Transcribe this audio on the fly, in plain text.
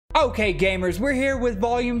Okay, gamers, we're here with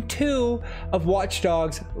volume 2 of Watch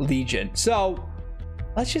Dogs Legion. So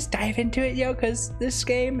let's just dive into it, yo, because this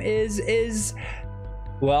game is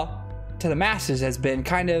well, to the masses has been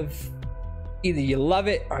kind of either you love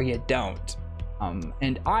it or you don't.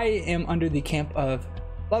 And I am under the camp of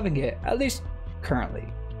loving it, at least currently.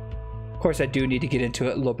 Of course, I do need to get into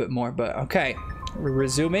it a little bit more, but okay, we're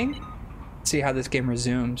resuming. Let's see how this game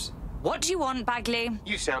resumes. What do you want, Bagley?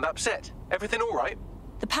 You sound upset. Everything all right?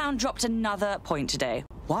 The pound dropped another point today.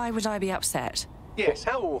 Why would I be upset? Yes,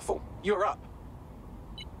 how awful. You're up.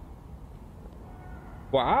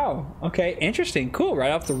 Wow. Okay. Interesting. Cool.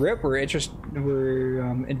 Right off the rip, we're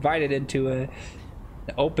invited into an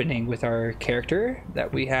opening with our character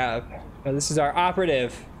that we have. This is our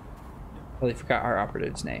operative. Really forgot our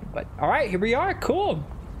operative's name, but all right, here we are. Cool.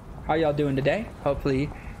 How y'all doing today? Hopefully,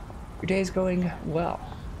 your day is going well.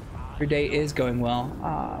 Your day is going well.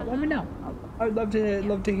 Let me know. I'd love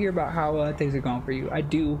to hear about how things are going for you. I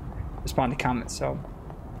do respond to comments, so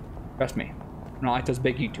trust me. I'm not like those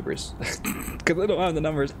big YouTubers because I don't have the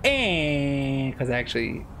numbers, and because I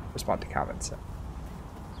actually respond to comments. So.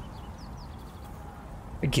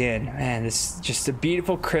 Again, man, this is just a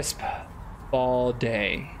beautiful, crisp fall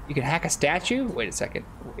day. You can hack a statue. Wait a second.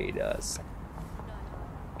 Wait a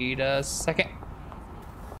second.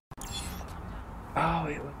 Oh,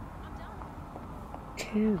 wait.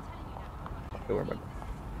 Cool. All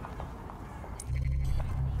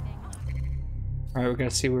right, we're gonna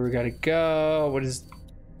see where we gotta go. What is?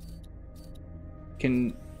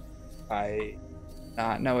 Can I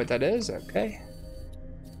not know what that is? Okay.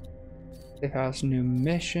 Safe house, new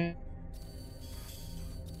mission.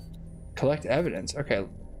 Collect evidence. Okay.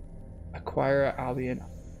 Acquire Albion.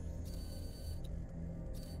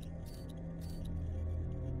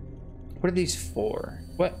 What are these for?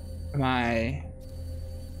 What am I?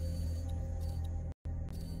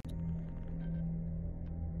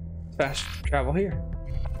 Fast travel here.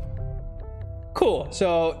 Cool.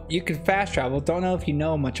 So you can fast travel. Don't know if you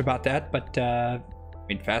know much about that, but I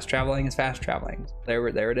mean, fast traveling is fast traveling. There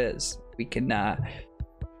it is. We can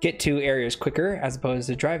get to areas quicker as opposed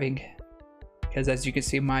to driving. Because as you can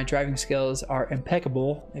see, my driving skills are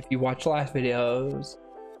impeccable. If you watch the last videos,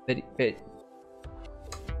 the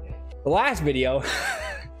last video,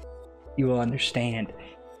 you will understand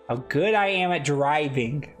how good I am at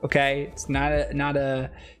driving. Okay, it's not a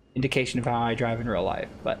indication of how I drive in real life,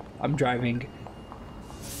 but I'm driving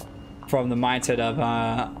from the mindset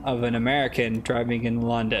of an American driving in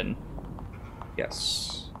London.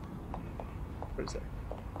 Yes. What is it?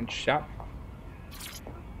 In shop.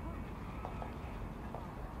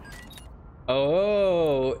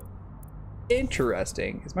 Oh,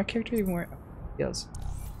 interesting. Is my character even wearing? Yes.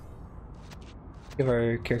 Give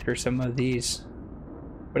our character some of these.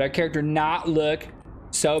 Would our character not look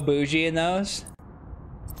so bougie in those?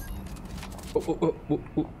 Excuse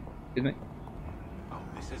me.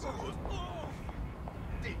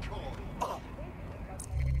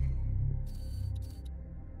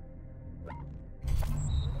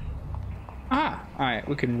 Ah, all right,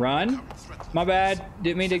 we can run. My bad,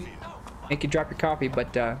 didn't mean to make you drop your coffee,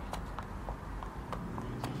 but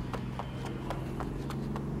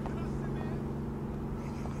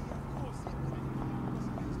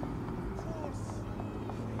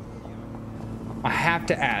I have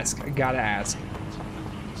to ask, I gotta ask,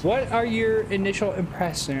 what are your initial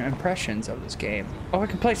impressions of this game? Oh, I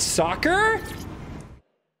can play soccer?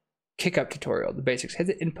 Kick up tutorial, the basics. Hit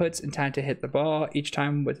the inputs in time to hit the ball each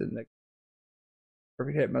time within the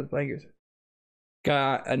perfect hit by the players.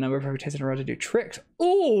 Got a number of perfect hits in a row to do tricks.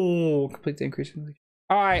 Ooh, complete the increase.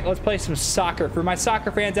 All right, let's play some soccer. For my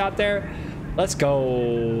soccer fans out there, let's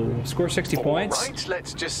go. Score 60 points. All right,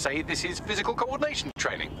 let's just say this is physical coordination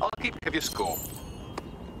training. I'll keep track of your score.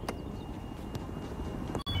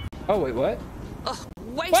 Oh, wait, what? Ugh,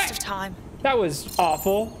 waste of time. That was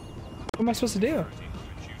awful. What am I supposed to do?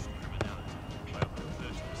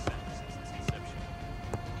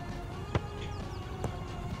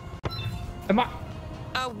 Am I?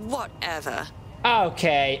 Oh, whatever.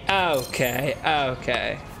 Okay.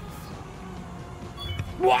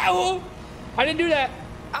 Wow! I didn't do that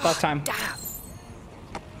last time. Damn.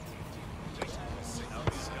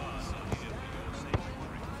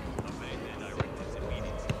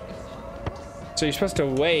 So you're supposed to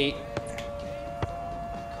wait.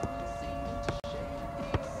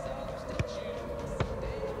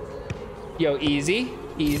 Yo, easy.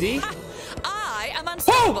 I am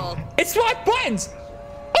unstoppable. Oh! It swapped buttons!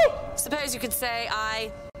 Oh! Suppose you could say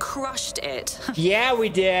I crushed it. Yeah, we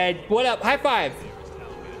did. What up? High five.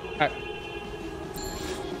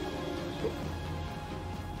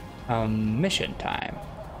 Mission time.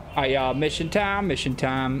 All right, y'all. Mission time. Mission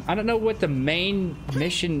time. I don't know what the main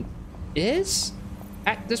mission is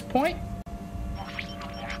at this point,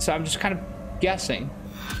 so I'm just kind of guessing.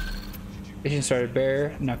 Mission started.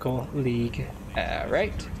 Bare Knuckle League.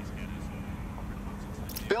 Right.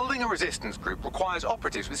 Building a resistance group requires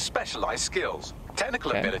operatives with specialized skills.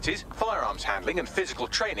 Technical abilities, firearms handling, and physical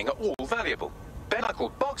training are all valuable. Bare Knuckle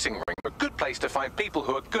Boxing Ring are a good place to find people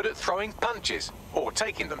who are good at throwing punches, or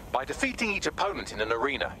taking them. By defeating each opponent in an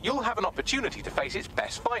arena, you'll have an opportunity to face its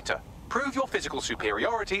best fighter. Prove your physical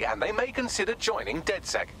superiority, and they may consider joining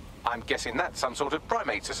DedSec. I'm guessing that's some sort of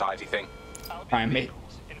primate society thing. Primate.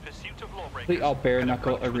 Complete all bare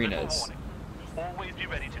knuckle arenas. Always be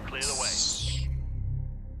ready to clear the way.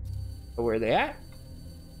 Where are they at?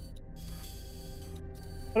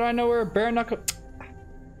 How do I know where a bare knuckle?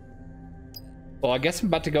 Well, I guess I'm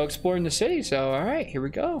about to go exploring the city, so all right, here we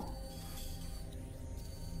go.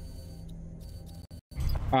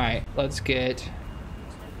 All right, let's get...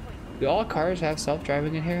 Do all cars have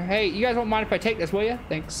self-driving in here? Hey, you guys won't mind if I take this, will you?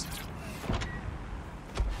 Thanks.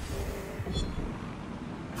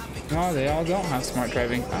 No, they all don't have smart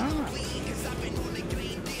driving. Ah.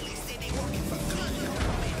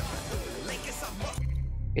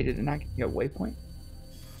 Okay, did it not give you a waypoint?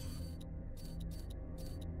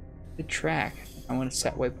 The track. I want to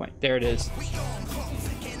set waypoint. There it is.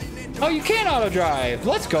 Oh, you can auto drive.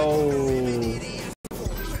 Let's go.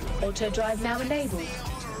 Auto drive now enabled.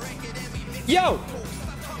 Yo.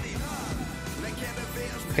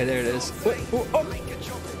 Okay, there it is. Wait, oh.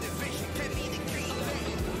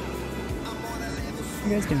 What are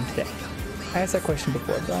you guys doing today? I asked that question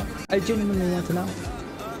before, but I genuinely want to know.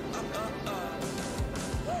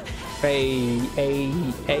 Hey.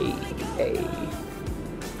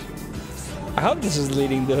 I hope this is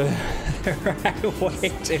leading the right way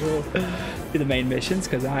to the main missions,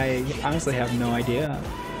 because I honestly have no idea.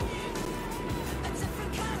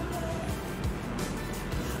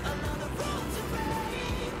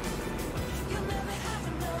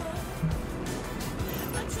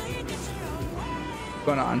 What's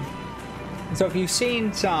going on? So if you've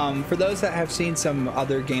seen some, for those that have seen some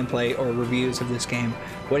other gameplay or reviews of this game,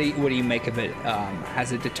 what do you make of it?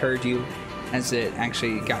 Has it deterred you? Has it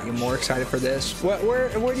actually got you more excited for this? Where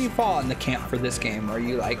do you fall in the camp for this game? Are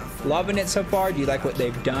you like loving it so far? Do you like what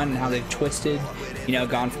they've done and how they've twisted, you know,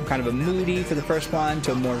 gone from kind of a moody for the first one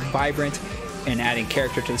to a more vibrant, and adding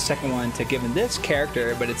character to the second one, to giving this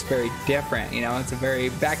character, but it's very different, you know, it's a very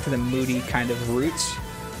back to the moody kind of roots.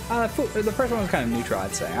 The first one was kind of neutral,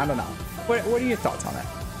 I'd say. I don't know. What are your thoughts on it?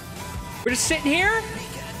 We're just sitting here?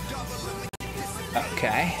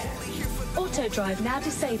 Okay. Auto drive now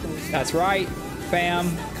disabled. That's right, fam,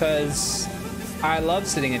 because I love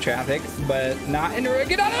sitting in traffic, but not in a...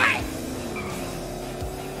 Get out of the way!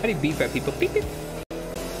 How do you beep at people? Beep, beep.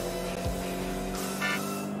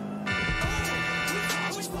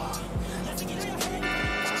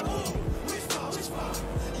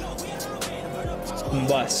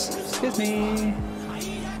 Bus. Excuse me.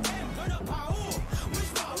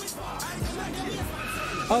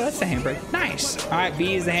 Oh, that's the handbrake. Nice. All right,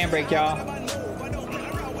 B is the handbrake, y'all.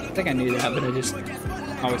 I think I knew that, but I just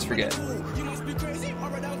always forget.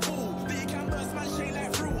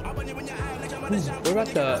 What about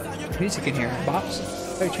the music in here? Bops?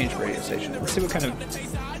 I gotta change the radio station. Let's see what kind of...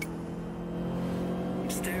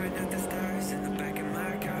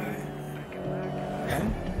 Okay.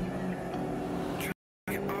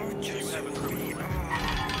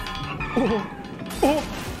 Oh.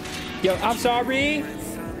 Yo, I'm sorry.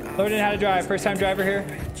 Learning how to drive. First time driver here.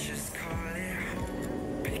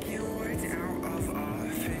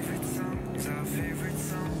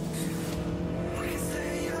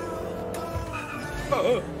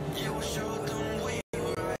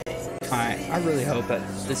 Alright, I really hope that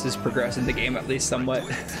this is progressing the game at least somewhat.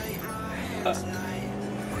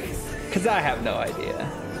 Because I have no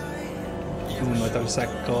idea.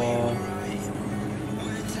 Motorcycle.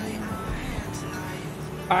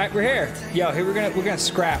 All right, we're here. Yo, here we're gonna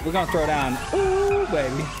scrap. We're gonna throw down. Ooh,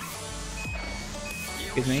 baby.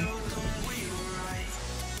 Excuse me.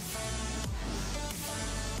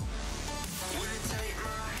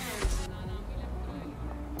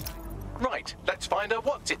 Right, let's find out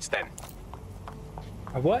what's it then.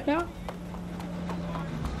 A what now?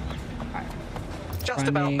 Right. Just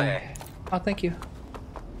about there. Oh, thank you.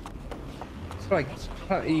 So like,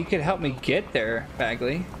 you could help me get there,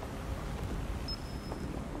 Bagley.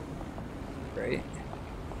 Great.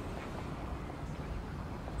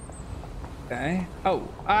 Okay. Oh,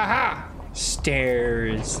 aha!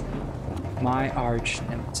 Stairs. My arch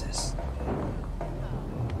nemesis.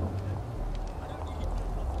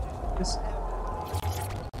 This.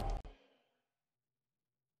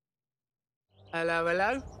 Hello,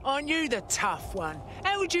 hello. Aren't you the tough one?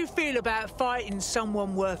 How would you feel about fighting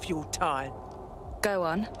someone worth your time? Go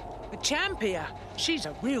on. The champion. She's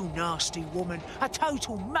a real nasty woman, a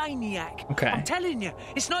total maniac. Okay. I'm telling you,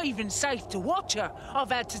 it's not even safe to watch her. I've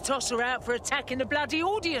had to toss her out for attacking the bloody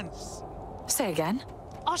audience. Say again.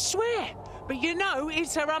 I swear. But you know,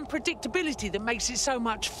 it's her unpredictability that makes it so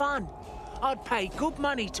much fun. I'd pay good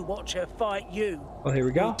money to watch her fight you. Well, here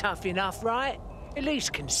we go. You're tough enough, right? At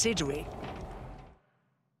least consider it.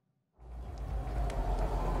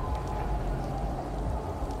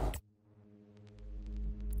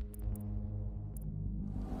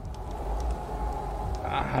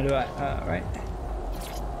 How do I, right?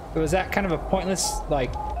 Was that kind of a pointless,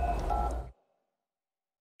 like,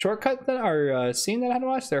 shortcut that, or scene that I had to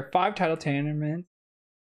watch? There are 5 title tournaments.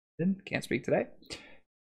 Can't speak today.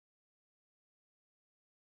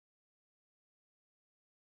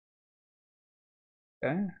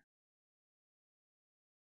 Okay.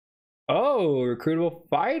 Oh, recruitable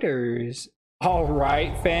fighters. All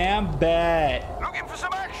right, fam, bet. Looking for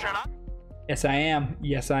some action, huh? Yes, I am.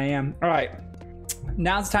 Yes, I am. All right.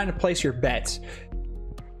 Now it's time to place your bets.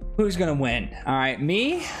 Who's gonna win? All right,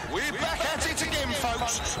 me We're back at it again,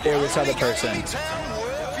 folks. or this other person?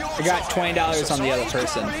 I got $20 on the other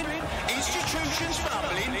person. Institutions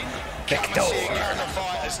rumbling. Victor. See how the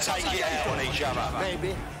fighters take it out on each other.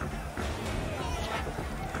 Maybe.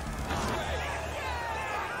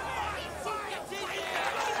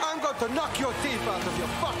 I'm going to knock your teeth out of your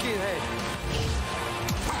fucking head.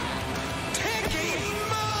 Getting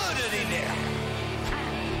murdered in there.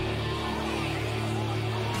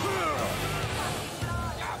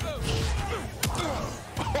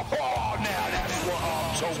 Oh, now that's what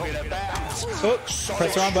I'm talking about. Oh,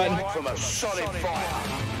 press the wrong button. From a solid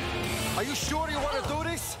fighter. Are you sure you want to do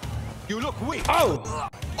this? You look weak. Oh,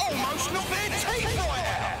 Almost knocked their teeth right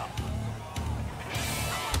out.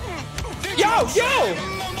 yo, yo!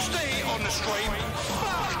 Monster on the stream.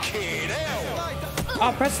 Fucking hell.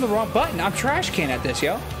 I'm pressing the wrong button. I'm trash can at this,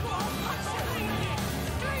 yo.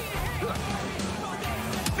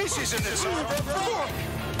 This isn't the time for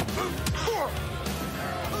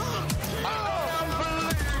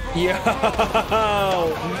Yo,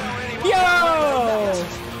 yo!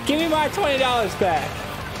 Give me my $20 back.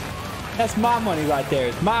 That's my money right there.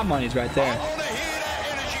 It's my money's right there. I want to hear that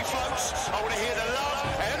energy, folks. I want to hear the love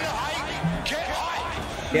and the hate. Get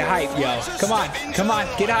hype. Get hype, yo. Come on, come on.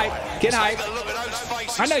 Get hype. Get hype. Take a look at those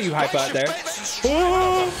faces. I know you hype out there.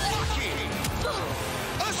 Ooh.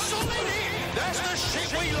 A solid hit. That's the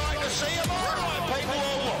shit we like to see. Am I right, people?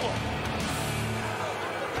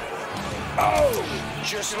 Oh,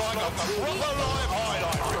 just like a proper live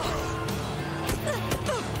highlight.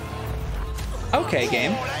 Okay,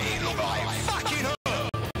 game. Oh, that hit looked like it fucking hurt.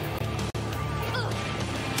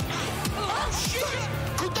 Oh, shit.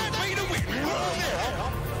 Could that be the win? Right now.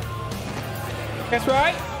 That's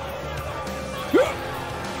right.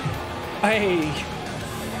 Hey.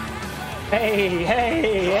 Hey, hey,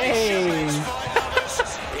 hey.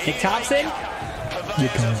 Nick Thompson? You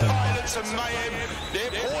can't die. They're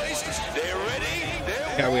poised, they're ready,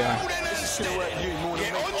 they're Here we are. wild energies.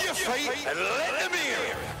 Get on your feet and let them hear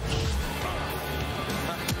it.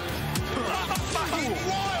 Fucking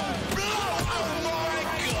wild blood, oh my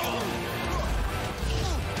god.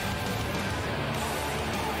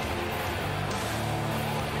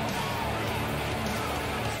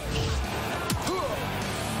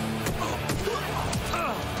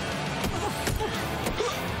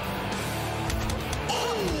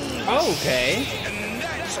 Okay. And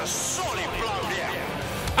that's a solid blow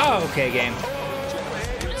down. Okay, game.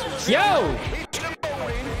 Yo! It's the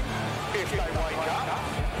morning if they wake up.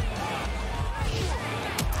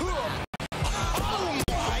 Oh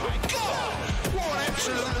my god! What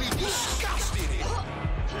absolutely disgusting it.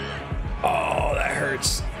 Oh, that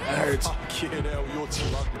hurts. That hurts. Fucking hell, you're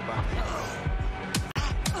too ugly, man.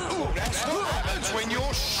 Oh, that's what happens when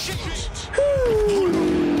you're shit.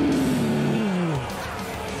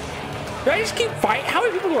 Do I just keep fighting? How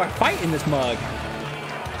many people do I fight in this mug?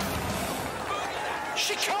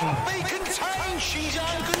 She can't be contained. She's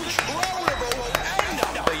uncontrollable and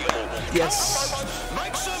unbeatable. Yes.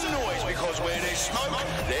 Make some noise because where there's smoke,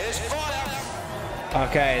 there's fire.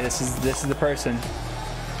 Okay, this is the person.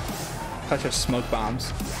 Clutch of smoke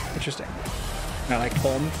bombs. Interesting. I like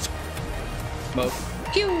home smoke.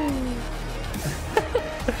 Pew.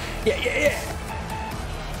 Yeah, yeah, yeah.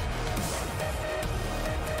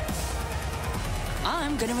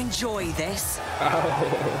 I'm going to enjoy this.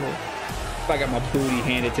 Oh. I got my booty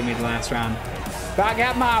handed to me the last round. I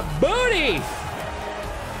got my booty!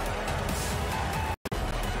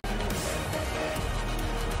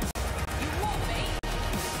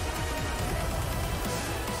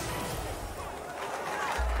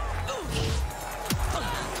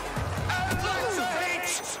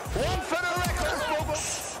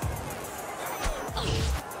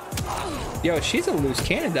 Yo, she's a loose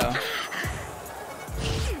cannon though.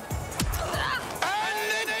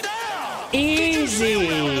 Easy.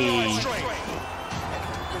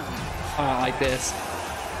 Oh, I like this.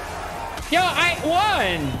 Yo, I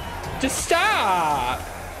won. Just stop.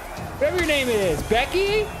 Whatever your name is,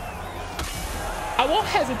 Becky. I won't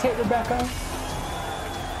hesitate, Rebecca.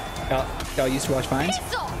 Y'all used to watch Vines?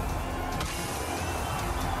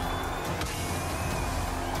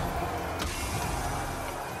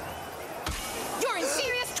 You're in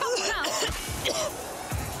serious trouble now.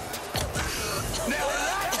 Now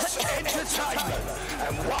that's entertainment.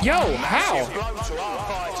 And one Yo, how? massive blow to our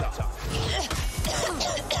fighter.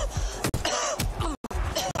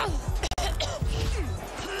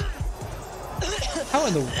 How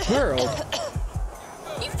in the world?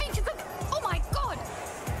 You think you could? Oh my god!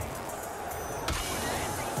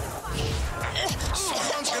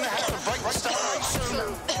 Someone's gonna have to break the stomach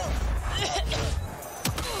soon.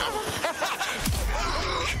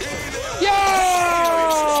 Yo!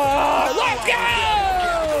 Let's go!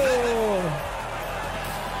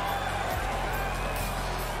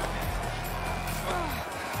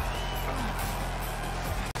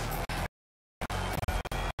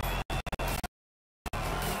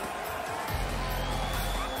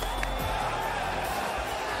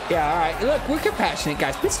 Yeah, all right. Look, we're compassionate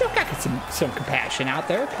guys. We still got some compassion out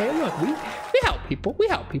there. Okay, look, we help people. We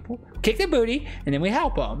help people. Kick the booty, and then we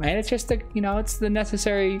help them. And it's just the, you know, it's the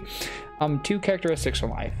necessary 2 characteristics from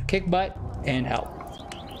life: kick butt and help.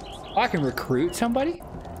 Oh, I can recruit somebody.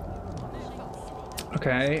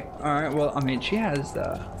 Okay. All right. Well, I mean, she has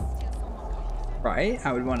the right.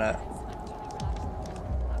 I would want to.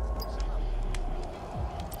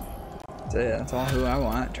 So yeah, that's all who I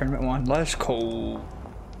want. Tournament 1. Let's go.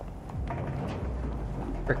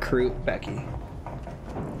 Recruit Becky.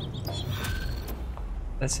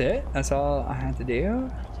 That's it? That's all I had to do?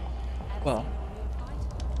 Well,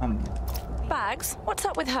 Bags, what's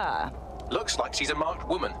up with her? Looks like she's a marked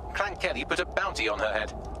woman. Clan Kelly put a bounty on her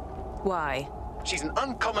head. Why? She's an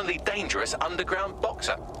uncommonly dangerous underground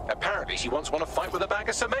boxer. Apparently she once won a fight with a bag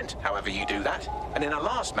of cement, however you do that. And in her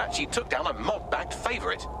last match she took down a mob-backed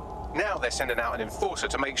favourite. Now they're sending out an enforcer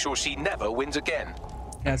to make sure she never wins again.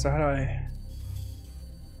 yeah, so how do I...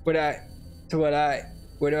 What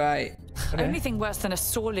do I... Only thing worse than a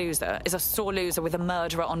sore loser is a sore loser with a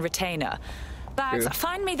murderer on retainer. Bags, True.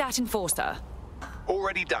 find me that enforcer.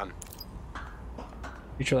 Already done.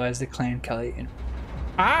 Neutralize the Clan Kelly.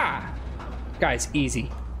 Ah! Guys,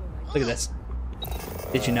 easy. Look at this.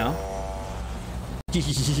 Did you know? Yo.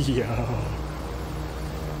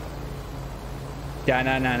 Yeah,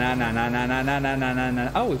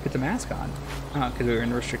 no. Oh, we put the mask on. Oh, because we were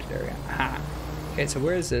in a restricted area. Aha. Okay, so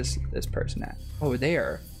where is this person at? Oh, they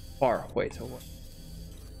are far. Wait, so what?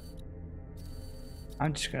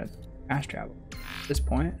 I'm just gonna fast travel at this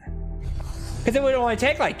point. Because it would only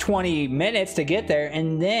take like 20 minutes to get there,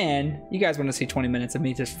 and then you guys want to see 20 minutes of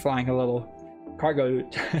me just flying a little cargo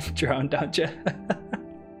drone, don't you?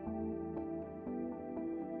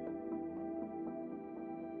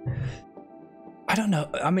 I don't know.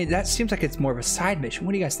 I mean, that seems like it's more of a side mission.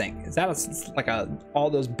 What do you guys think? Is that like all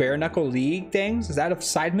those bare knuckle league things? Is that a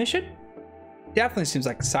side mission? Definitely seems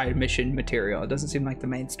like side mission material. It doesn't seem like the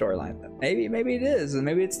main storyline. Maybe it is, and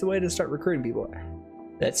maybe it's the way to start recruiting people.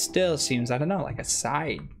 That still seems, I don't know, like a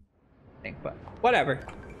side thing, but whatever.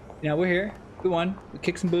 You know, we're here. We won. We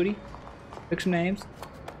kicked some booty. Took some names.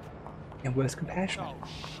 And was compassionate. Oh,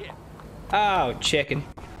 shit. Oh, chicken.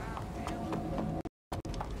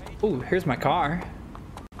 Ooh, here's my car.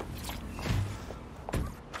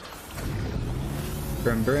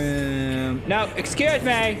 Brum brum. No, excuse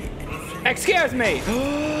me. Excuse me.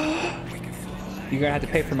 You're gonna have to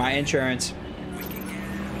pay for my insurance.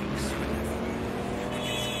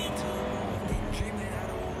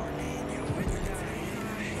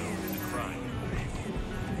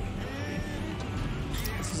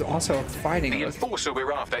 This is also fighting. The enforcer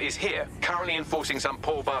we're after is here, currently enforcing some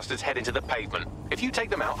poor bastard's head into the pavement. If you take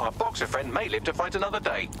them out, our boxer friend may live to fight another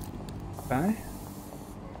day. Okay.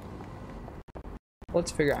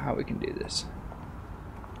 Let's figure out how we can do this.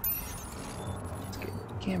 Let's get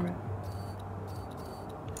the camera.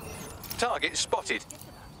 Target spotted.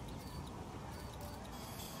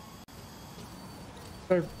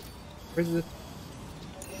 Where's the...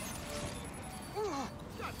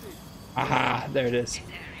 Aha, there it is.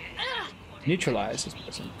 Neutralize this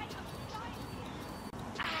person.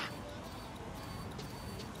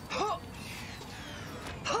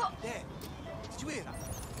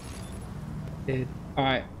 Dude.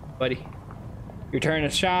 Alright, buddy. Your turn to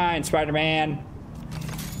shine, Spider-Man.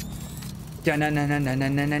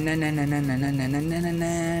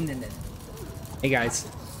 Hey guys.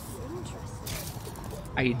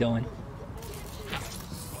 How you doing?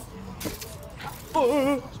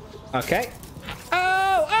 Okay.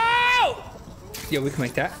 Oh! Oh! Yo, we can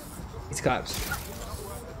make that. These claps.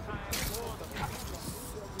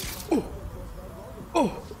 Oh!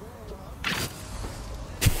 Oh!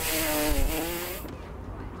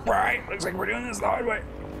 Right. Looks like we're doing this the hard way.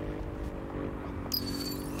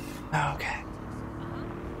 Okay.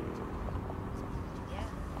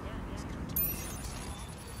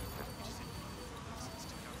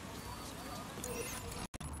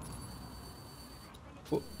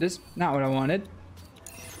 Oh, this is not what I wanted.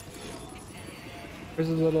 There's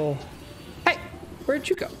a little... Hey! Where'd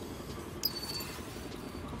you go?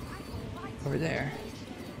 Over there.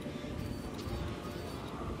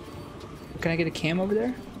 Can I get a cam over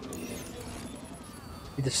there?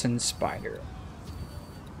 Be the Sun Spider.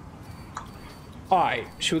 Alright,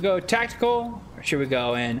 should we go tactical? Or should we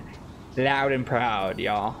go in loud and proud,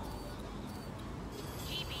 y'all?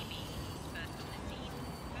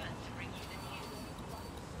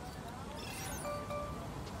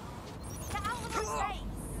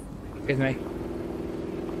 Excuse me.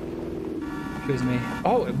 Excuse me.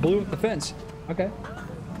 Oh, it blew up the fence. Okay.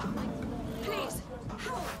 Please,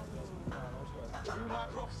 help.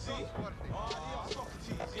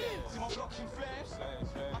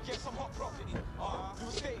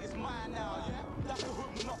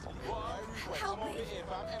 Help me.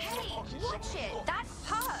 Hey, watch it. That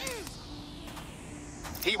hurt.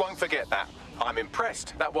 He won't forget that. I'm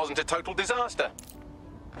impressed. That wasn't a total disaster.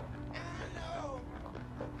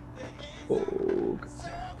 Oh.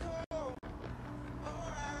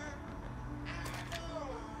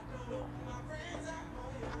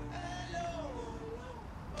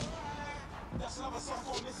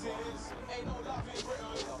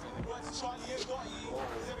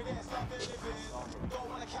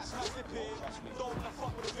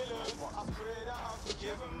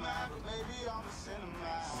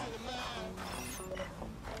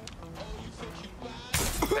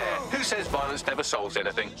 There, who says violence never solves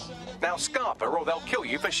anything? Now Scarper or they'll kill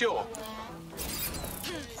you for sure.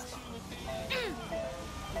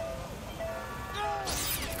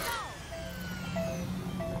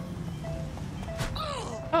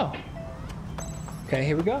 Oh. Okay,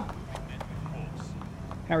 here we go.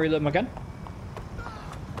 Can I reload my gun?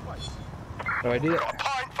 How do I do Got that? a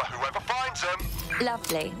pint for whoever finds them.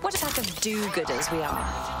 Lovely. What a pack of do-gooders we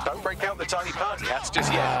are. Don't break out the tiny party hats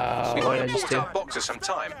just yet. We what might did I have just bought do? our boxers some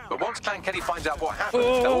time, but once Clan Kenny finds out what happened,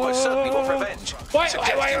 they'll almost certainly want revenge. Why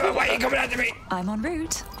are you coming after me? I'm en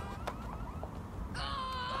route.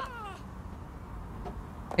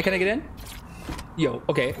 Hey, can I get in? Yo,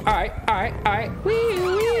 okay. Alright.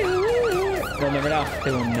 They'll never know.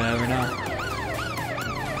 They will never know.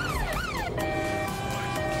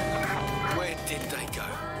 Where did they go?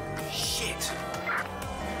 Shit.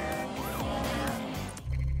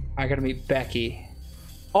 I gotta meet Becky.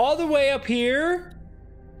 All the way up here?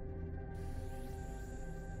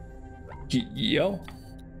 Yo.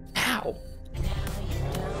 Ow.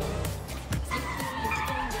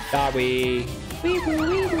 Sorry.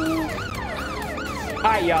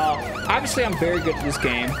 Alright, y'all. Obviously, I'm very good at this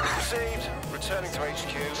game. Received. Returning to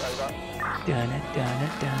HQ. Over. Done it.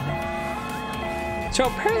 So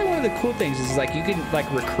apparently one of the cool things is like you can like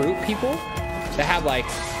recruit people that have like,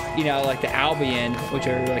 you know, like the Albion, which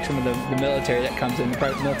are like some of the military that comes in, the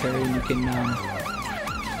private military, and you can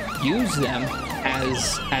use them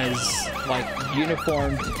as like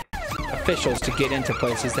uniformed officials to get into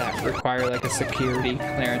places that require like a security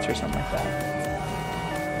clearance or something like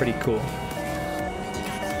that. Pretty cool.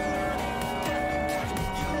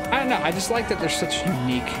 I don't know. I just like that there's such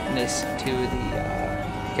uniqueness to the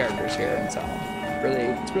characters here, and so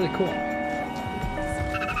it's really cool.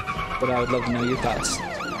 But I would love to know your thoughts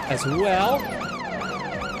as well.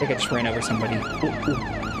 I think I just ran over somebody.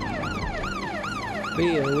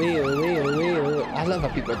 Wheel. I love how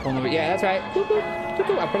people are pulling over. Yeah, that's right.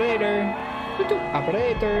 Operator.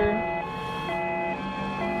 Operator.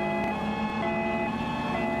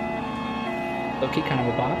 Low-key kind of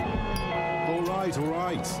a bot. All right. I'm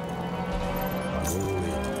all in.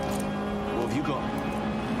 What have you got?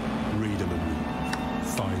 Read them and read.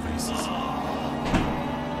 5 aces.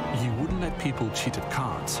 You wouldn't let people cheat at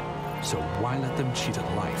cards, so why let them cheat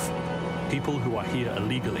at life? People who are here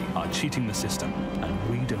illegally are cheating the system, and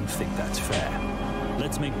we don't think that's fair.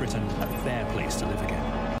 Let's make Britain a fair place to live again.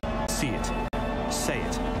 See it, say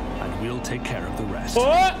it, and we'll take care of the rest.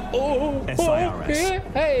 SIRS.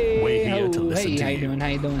 Hey, We're here to listen to how you. you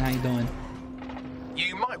doing?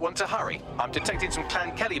 You might want to hurry. I'm detecting some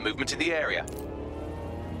Clan Kelly movement in the area.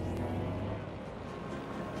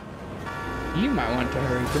 You might want to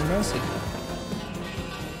hurry for mercy.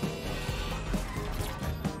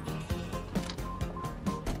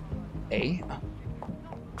 Hey.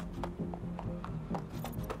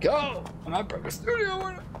 Go! I'm at Burger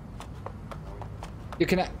Studio. You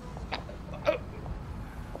can.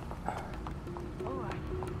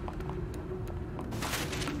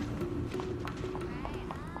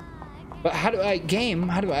 But how do I game?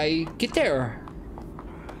 How do I get there?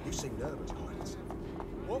 You seem nervous, Miles.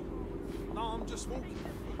 What? No, I'm just walking.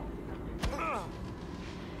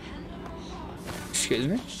 Excuse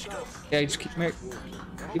me? Yeah, just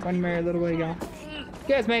keep on me a little way, y'all.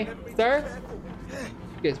 Excuse me, sir?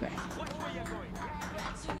 Excuse me.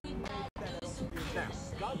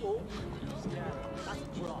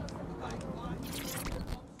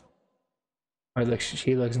 Oh, look,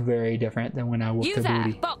 she looks very different than when I whooped her there,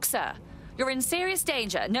 booty. Boxer. You're in serious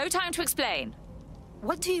danger. No time to explain.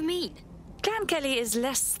 What do you mean? Clan Kelly is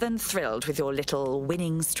less than thrilled with your little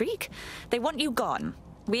winning streak. They want you gone.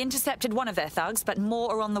 We intercepted one of their thugs, but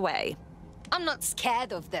more are on the way. I'm not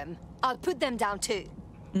scared of them. I'll put them down too.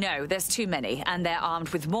 No, there's too many, and they're armed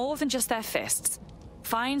with more than just their fists.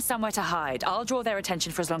 Find somewhere to hide. I'll draw their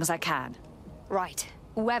attention for as long as I can. Right.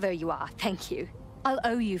 Whoever you are, thank you. I'll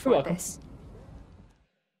owe you for this.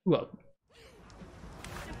 Well.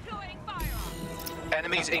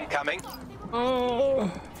 Enemies incoming. Oh.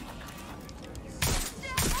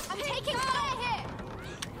 I'm taking fire here.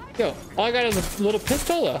 Yo, all I got is a little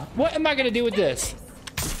pistola. What am I gonna do with this?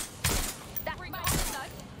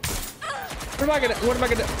 What am I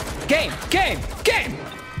gonna Game!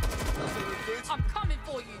 I'm coming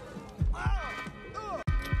for you.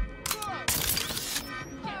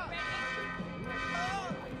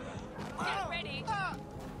 Get ready.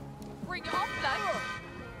 Bring it on, blood.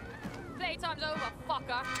 Playtime's over,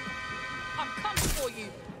 fucker. I'm coming for you.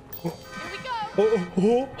 Here we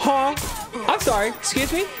go. Huh? I'm sorry.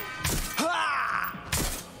 Excuse me?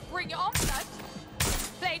 Bring it on, blood.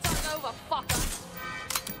 Playtime's over, fucker.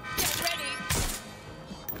 Get ready.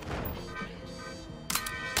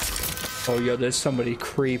 Oh, yo, there's somebody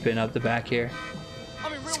creeping up the back here.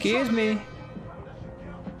 Excuse me.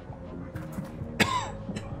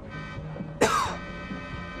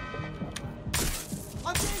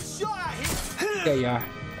 Yeah, you are.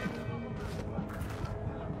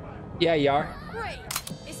 Yeah, you are. Great.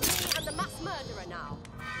 It's me and the mass murderer now.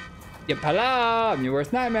 Yep, hello. I'm your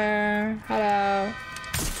worst nightmare. Hello.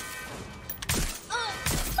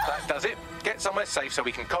 That does it. Get somewhere safe so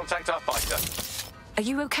we can contact our fighter. Are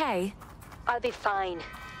you okay? I'll be fine.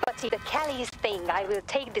 But if the Kellys think I will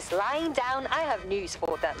take this lying down, I have news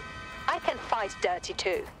for them. I can fight dirty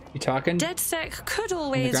too. You talking? DedSec could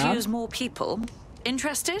always ground? use more people.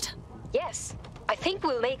 Interested? Yes. I think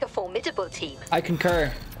we'll make a formidable team. I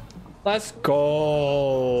concur. Let's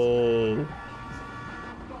go.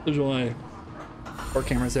 There's only 4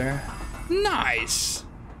 cameras there. Nice.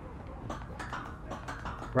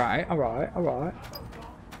 Right, alright.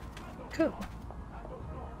 Cool.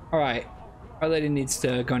 Alright. Our lady needs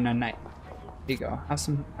to go night night. Here you go. Have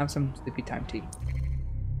some sleepy time tea.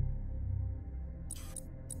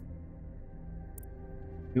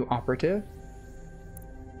 New operative.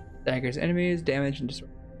 Daggers enemies, damage and destroy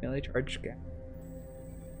melee charge gap.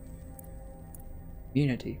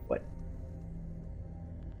 Immunity. What?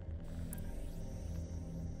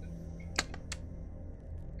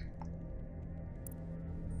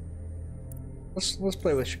 Let's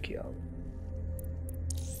play with Shaquille.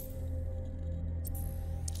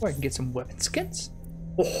 Oh, I can get some weapon skins.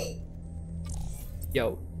 Oh.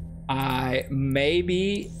 Yo, I may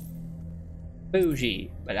be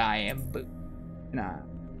bougie, but I am bougie. Nah.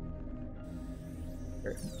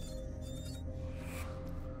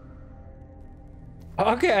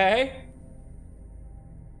 Okay.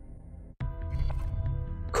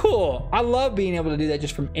 Cool. I love being able to do that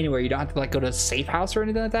just from anywhere. You don't have to like go to a safe house or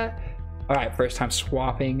anything like that. All right, first time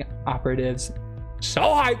swapping operatives. So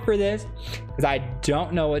hyped for this because I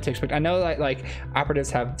don't know what to expect. I know like operatives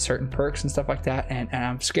have certain perks and stuff like that, and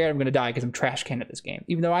I'm scared I'm gonna die because I'm trash can at this game.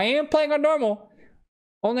 Even though I am playing on normal,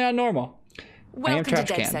 only on normal. Welcome to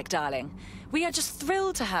DedSec, darling. We are just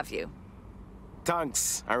thrilled to have you.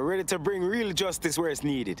 Thanks. I'm ready to bring real justice where it's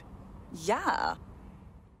needed. Yeah.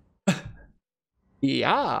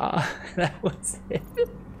 Yeah, that was it.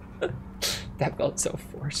 That felt so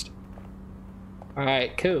forced. All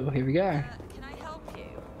right, cool. Here we go. Can I help you?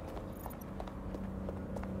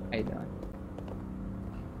 How you doing?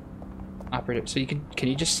 Operative. So can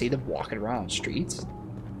you just see them walking around on the streets?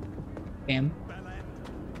 Bam.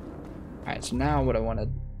 All right. So now what I want to.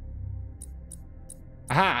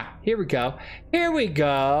 Aha! Here we go. Here we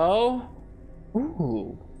go.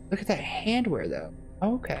 Ooh. Look at that handwear though.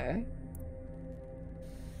 Okay.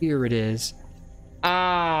 Here it is.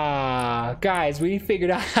 Ah, guys, we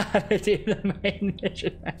figured out how to do the main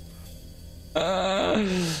mission.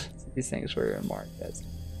 These things were marked as.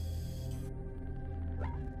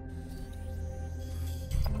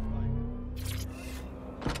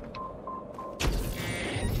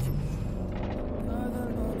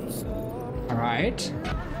 All right.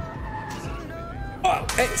 Oh,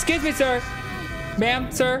 hey, excuse me, sir.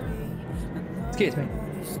 Ma'am, sir. Excuse me.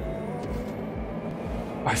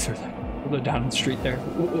 Oh, sir. We'll go down the street there.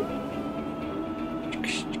 Ooh, ooh.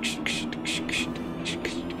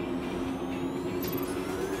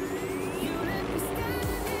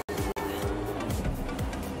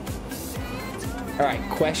 All right,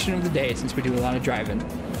 question of the day, since we do a lot of driving.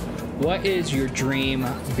 What is your dream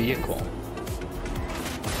vehicle?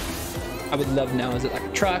 I would love to know. Is it like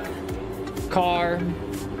a truck, car,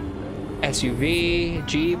 SUV,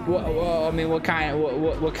 Jeep? I mean, what kind?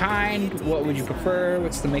 What kind? What would you prefer?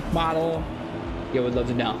 What's the make, model? Yeah, would love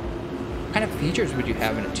to know. What kind of features would you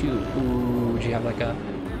have in it too? Ooh, would you have like a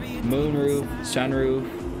moonroof, sunroof?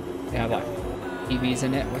 You have like TVs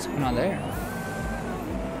in it? What's going on there?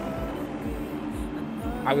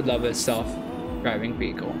 I would love a self-driving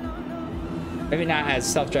vehicle. Maybe not as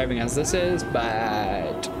self-driving as this is,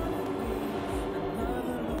 but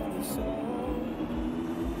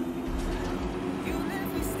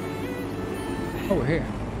oh, we're here.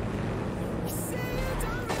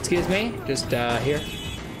 Excuse me, just here.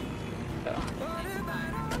 Oh.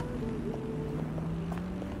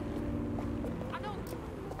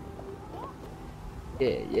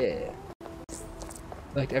 Yeah.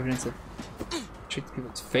 I like evidence of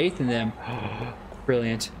people's faith in them.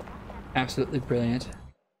 Brilliant. Absolutely brilliant.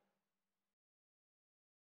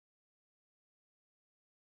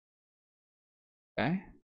 Okay.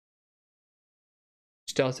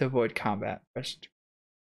 Stealth to avoid combat.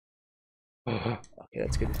 Okay,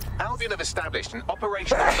 that's good. Albion have established an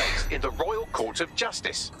operational base in the Royal Courts of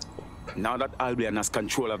Justice. Now that Albion has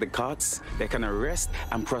control of the courts, they can arrest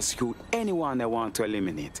and prosecute anyone they want to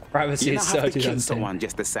eliminate. Privacy you is don't have so to kill someone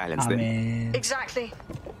just to silence them. Exactly.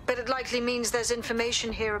 But it likely means there's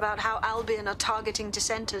information here about how Albion are targeting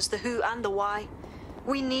dissenters, the who and the why.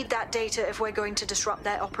 We need that data if we're going to disrupt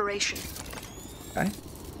their operation. Okay.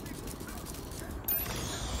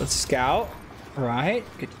 Let's scout. All right,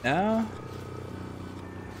 good to know.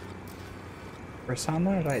 First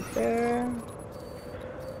sunlight right there.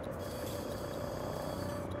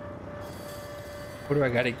 What do I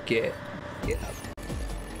gotta get? Get up.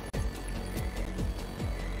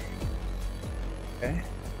 Okay.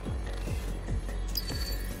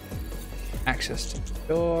 Access to the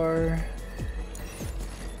door.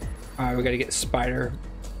 Alright, we gotta get spider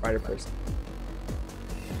person.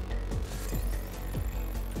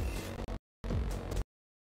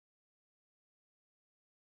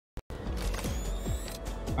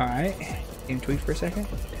 Alright. Can you tweak for a second?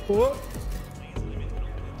 Whoa.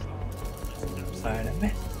 Side of me.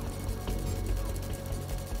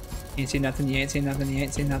 You ain't seen nothing, you ain't seen nothing, you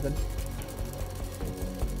ain't seen nothing.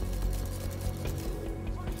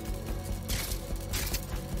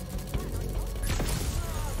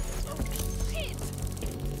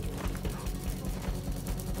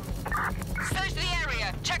 Search the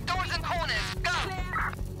area. Check doors and corners. Go.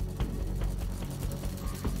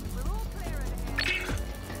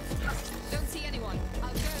 Don't see anyone. I'll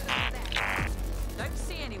go there. Don't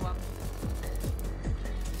see anyone.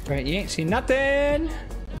 Right, you ain't seen nothing.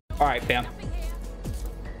 All right, fam.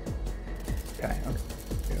 Okay.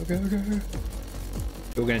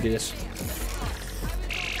 We're gonna do this.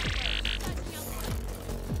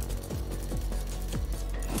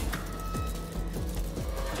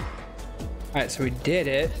 All right, so we did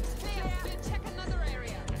it.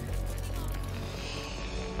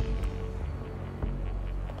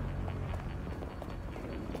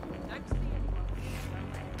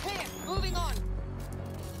 Moving on.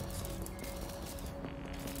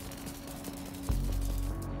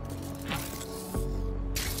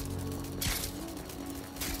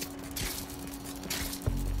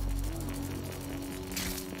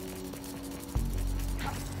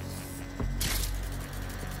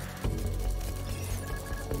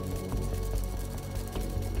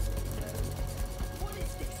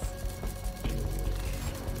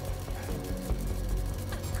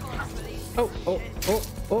 Oh.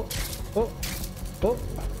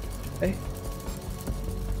 Hey.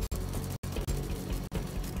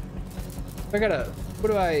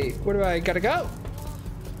 Where do I gotta go?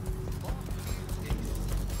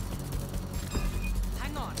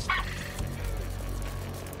 Hang on.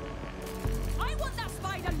 I want that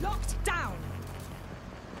spider locked down.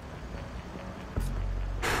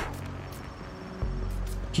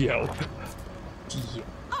 Yo.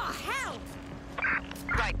 Oh, hell!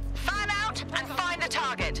 Right, fan out and find the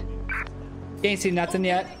target. Ain't seen nothing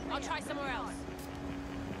yet. I'll try somewhere else.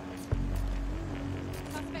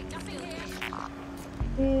 Suspect nothing here.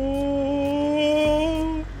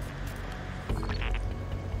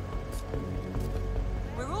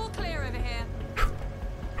 We're all clear over here.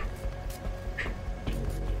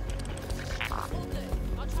 All good.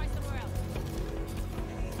 I'll try somewhere else.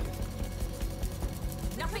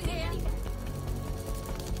 Nothing here.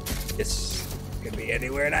 This could be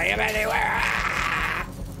anywhere, and I am anywhere.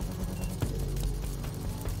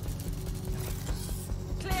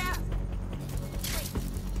 Clear.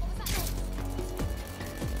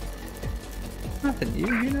 Nothing. You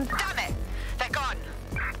know. Damn it, they're gone.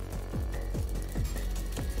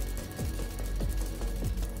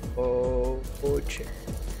 Oh, shit.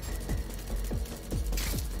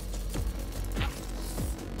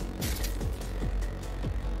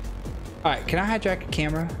 All right, can I hijack a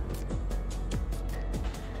camera?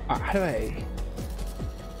 How do I?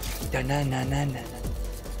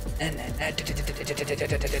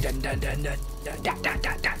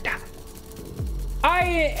 I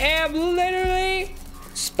am literally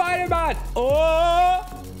Spider-Man.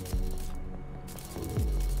 Oh!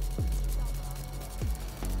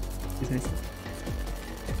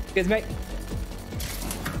 Excuse me.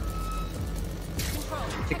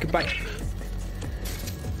 Say goodbye.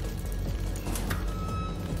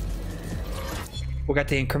 We got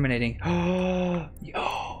the incriminating. Oh,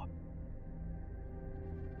 yo.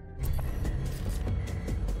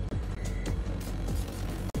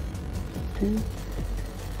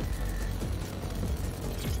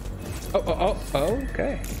 Oh,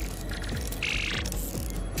 okay.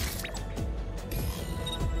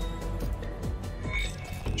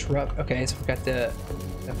 Truck. Okay, so we got the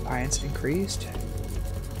defiance increased.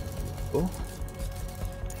 Cool.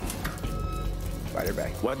 Spider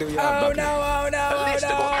bag. What do you have? Oh no! Oh no! A list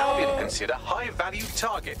of what Albion Oh, no! consider high-value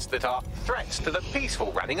targets that are threats to the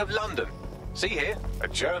peaceful running of London. See here, a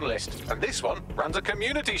journalist, and this one runs a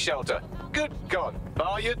community shelter. Good God,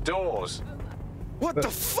 bar your doors. What the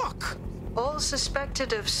fuck? All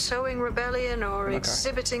suspected of sowing rebellion or Okay.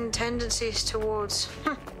 exhibiting tendencies towards.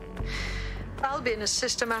 Albion is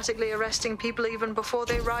systematically arresting people even before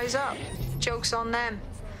they rise up. Joke's on them.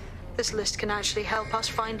 This list can actually help us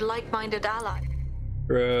find like-minded allies.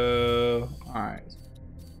 Bro. All right.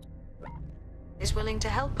 Is willing to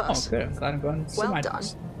help Oh, us. good. I'm glad I'm going. Well done.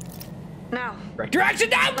 Now, Right direction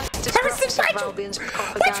now. let's disrupt Person, some of Rachel. Albion's Why'd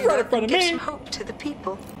propaganda you run in front of and give me? some hope to the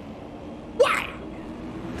people. Why?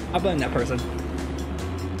 I blame that person.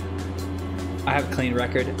 I have a clean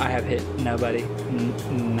record. I have hit nobody.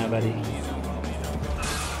 Nobody.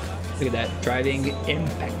 Look at that. Driving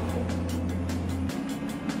impact.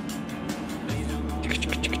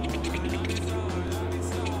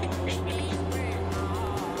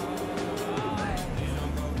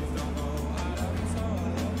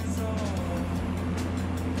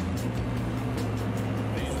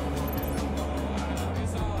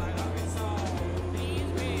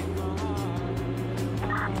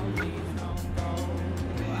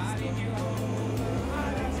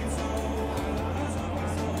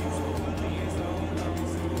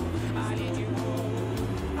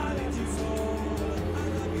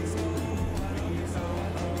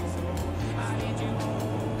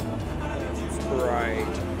 Right.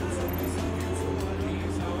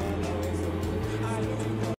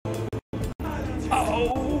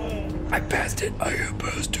 Oh, I passed it. I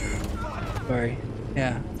passed it. Sorry.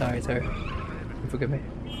 Yeah. Sorry. Forgive me.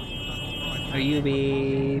 Are you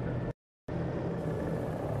be?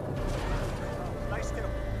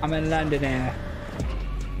 I'm in London now.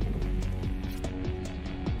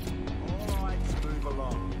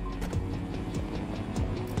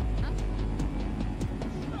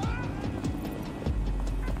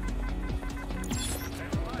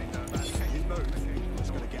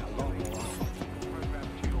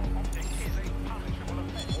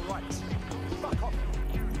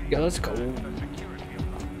 Yeah, let's go.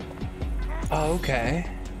 Oh, okay.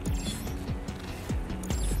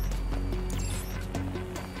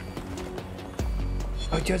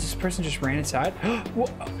 Oh, dude, this person just ran inside.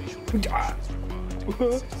 What?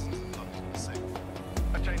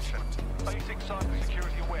 Attention. Basic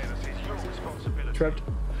cybersecurity awareness is your responsibility. Tripped.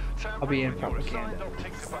 I'll be in propaganda.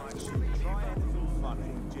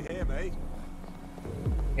 Do you hear me?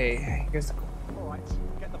 Hey, here's. Alright,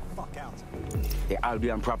 get the fuck out. The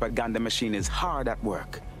Albion propaganda machine is hard at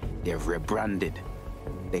work. They've rebranded.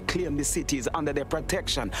 They claim the city is under their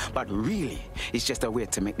protection, but really, it's just a way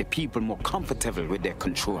to make the people more comfortable with their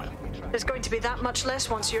control. There's going to be that much less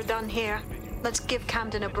once you're done here. Let's give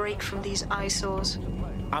Camden a break from these eyesores.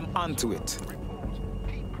 I'm onto it.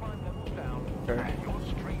 Sure.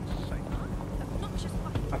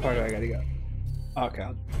 How far do I gotta go? Okay.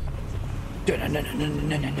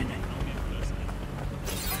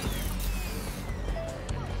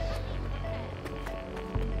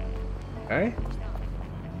 Okay.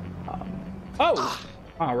 Oh!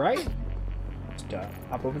 Alright. Just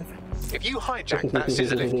hop over the fence. If you hijack that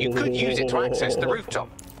scissor lift, you could use it to access the rooftop.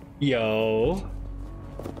 Yo.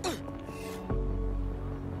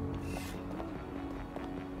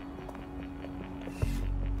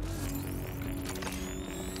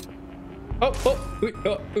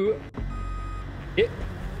 Yeah.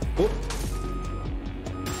 Oh.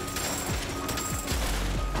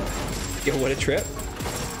 Yo, what a trip.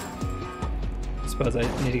 I suppose I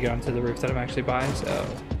need to get onto the roof that I'm actually buying, so.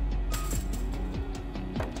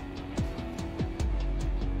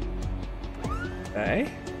 Okay.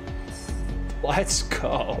 Let's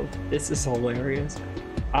go. This is hilarious.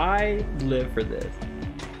 I live for this.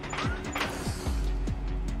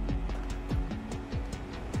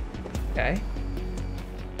 Okay.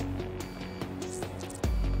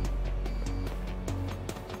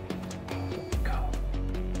 Go.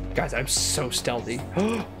 Guys, I'm so stealthy.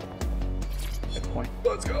 Good point.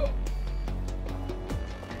 Let's go.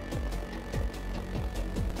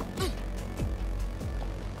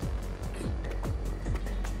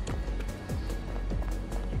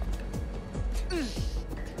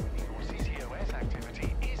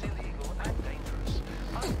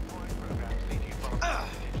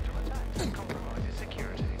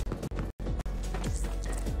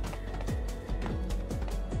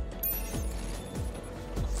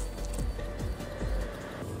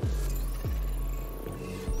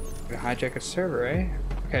 Hijack a server, eh?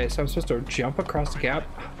 Okay, so I'm supposed to jump across the gap?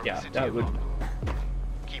 Yeah, that would...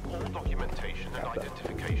 Keep all documentation and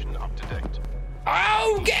identification up to date.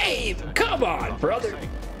 Oh, Gabe! Come on, brother!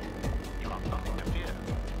 You have nothing to fear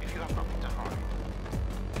if you have nothing to hide.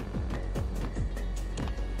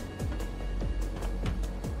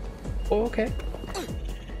 Oh, okay.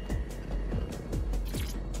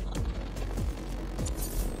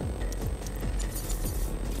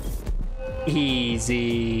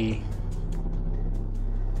 Easy.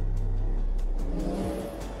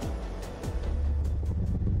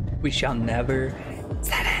 We shall never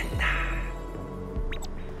surrender.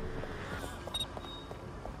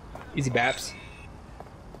 Easy Baps.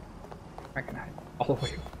 I can hide all the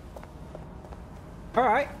way.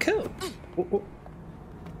 Alright, cool. Ooh, ooh.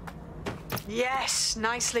 Yes,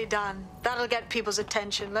 nicely done. That'll get people's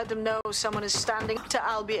attention. Let them know someone is standing up to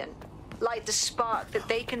Albion. Light the spark that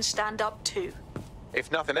they can stand up to.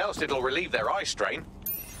 If nothing else, it'll relieve their eye strain.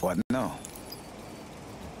 What now?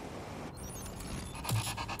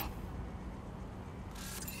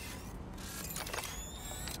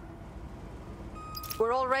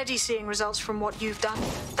 We're already seeing results from what you've done.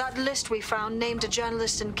 That list we found named a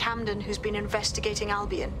journalist in Camden who's been investigating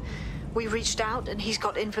Albion. We reached out and he's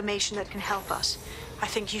got information that can help us. I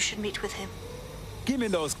think you should meet with him. Give me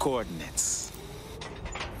those coordinates.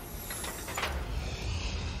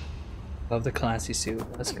 Love the classy suit.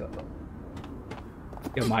 Let's go.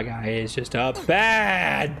 Yo, my guy is just a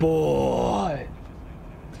bad boy.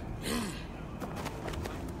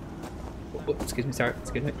 Oh, excuse me, sorry.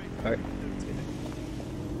 Excuse me. All right. Excuse me.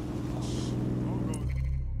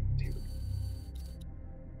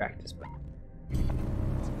 Practice.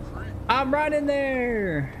 I'm right in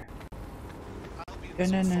there. No,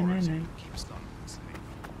 no, no, no, no.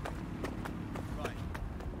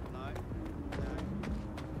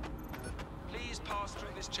 Please pass through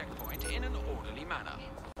this checkpoint in an orderly manner.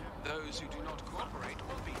 Those who do not cooperate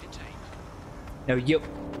will be detained. No, you.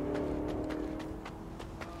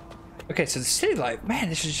 Okay, so the city light, man,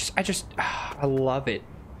 this is just, I love it.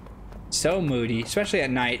 So moody, especially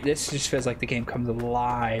at night. This just feels like the game comes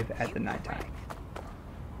alive at the nighttime.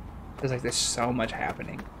 Feels like there's so much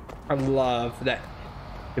happening. I love that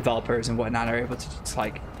developers and whatnot are able to just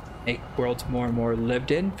like make worlds more and more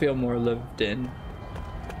lived in, feel more lived in.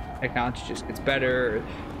 Technology just gets better,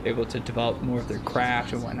 able to develop more of their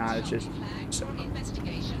craft and whatnot. It's just so.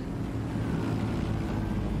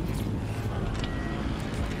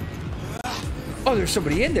 Oh, there's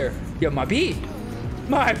somebody in there. Yo, my B,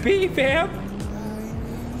 fam.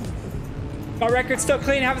 My record's still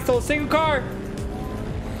clean. Haven't sold a single car.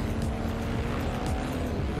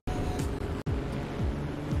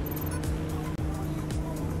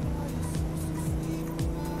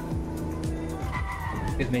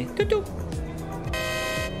 Excuse me. Doo-doo.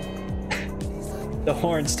 The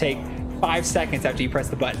horns take 5 seconds after you press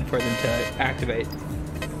the button for them to activate.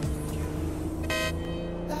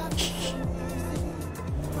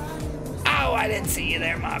 I didn't see you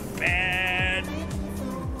there, my bad.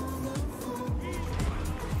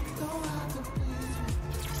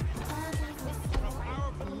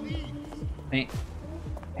 Hey,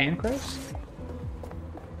 Pancros?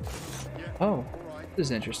 Oh, this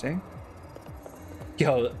is interesting.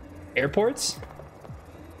 Yo, airports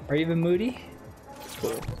are even moody.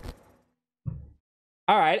 Cool.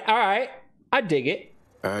 All right. I dig it.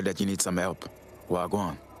 I heard that you need some help. Well, go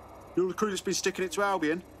on. You're the crew that's been sticking it to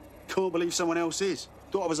Albion. Can't believe someone else is.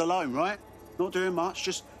 Thought I was alone, right? Not doing much,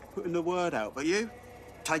 just putting the word out. But you,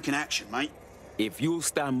 taking action, mate. If you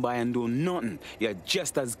stand by and do nothing, you're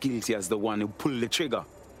just as guilty as the one who pulled the trigger.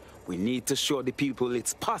 We need to show the people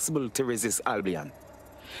it's possible to resist Albion.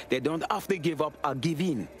 They don't have to give up or give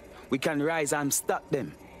in. We can rise and stop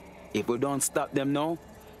them. If we don't stop them now,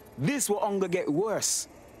 this will only get worse.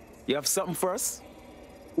 You have something for us?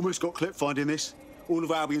 Almost got clip finding this. All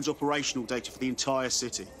of Albion's operational data for the entire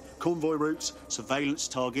city. Convoy routes, surveillance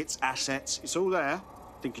targets, assets. It's all there.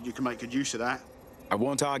 Thinking you can make good use of that. I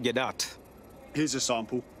won't argue that. Here's a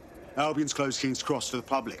sample. Albion's closed King's Cross to the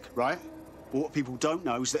public, right? But what people don't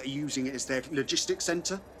know is that they're using it as their logistics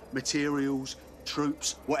centre. Materials,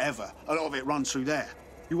 troops, whatever. A lot of it runs through there.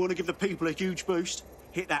 You want to give the people a huge boost?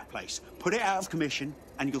 Hit that place. Put it out of commission,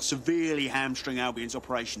 and you'll severely hamstring Albion's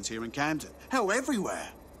operations here in Camden. Hell, everywhere.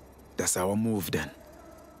 That's our move, then.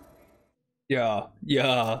 Yeah.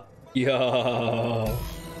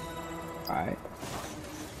 Alright.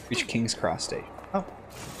 Reach King's Cross Station. Oh,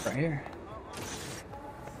 right here.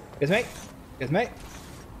 Yes, mate.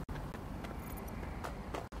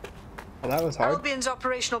 Well, that was hard. Albion's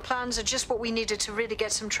operational plans are just what we needed to really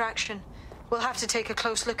get some traction. We'll have to take a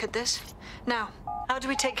close look at this. Now, how do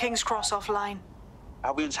we take King's Cross offline?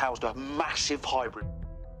 Albion's housed a massive hybrid.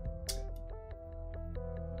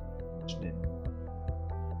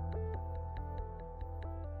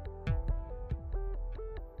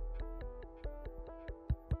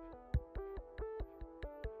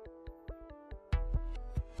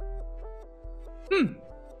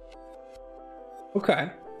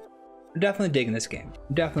 Okay. I'm definitely digging this game.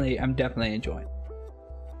 I'm definitely enjoying.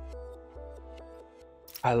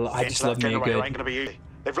 I just love me a good ain't gonna be easy.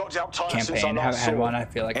 They've locked out time since I campaign. last Haven't had saw one, them. I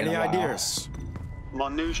feel like, Any in a while. ideas? My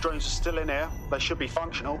news drones are still in here. They should be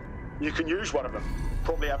functional. You can use one of them.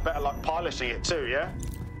 Probably have better luck piloting it too, yeah?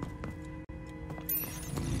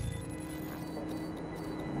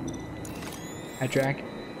 Hi, Jack.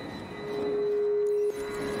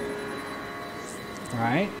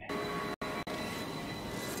 Right.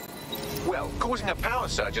 Well, causing a power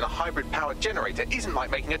surge in a hybrid-powered generator isn't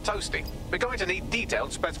like making a toasty. We're going to need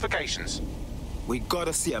detailed specifications. We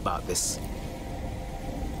gotta see about this.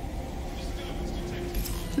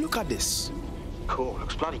 Look at this. Cool,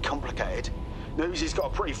 looks bloody complicated. Newsy's got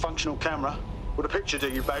a pretty functional camera. Would a picture do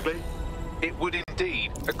you, Bagley? It would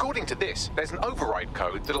indeed. According to this, there's an override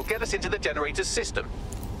code that'll get us into the generator's system.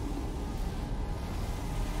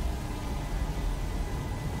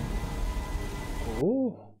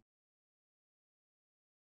 Ooh.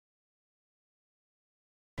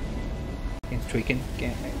 Game's tweaking.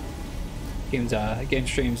 Game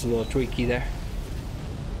stream's a little tweaky there.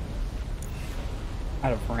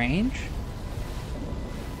 Out of range?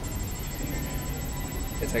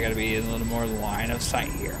 Guess I gotta be a little more line of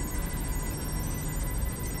sight here.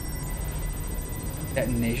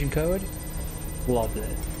 Detonation code? Loved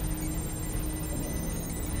it.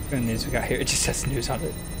 What news we got here? It just says news on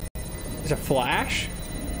it. There's a flash?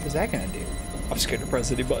 What's that gonna do? I'm scared to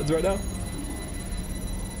press any buttons right now.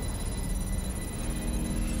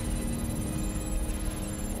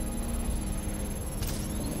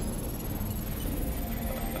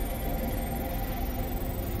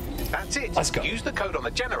 That's it. Let's go. Use the code on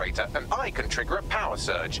the generator and I can trigger a power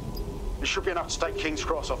surge. It should be enough to take King's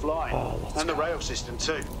Cross offline. And the rail system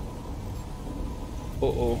too.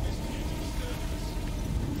 Uh-oh.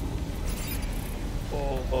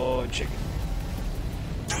 Oh, chicken.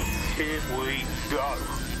 Here we go.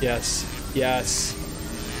 Yes.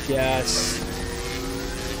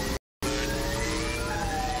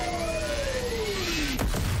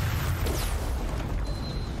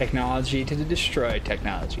 Technology to destroy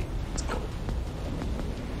technology. It's cool.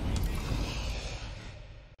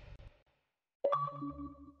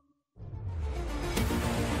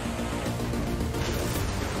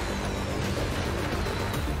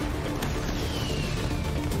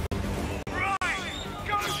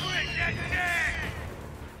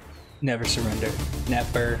 Never surrender.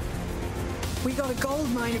 Never. We got a gold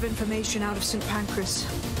mine of information out of St. Pancras.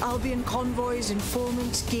 Albion convoys,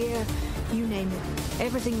 informants, gear, you name it.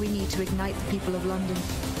 Everything we need to ignite the people of London,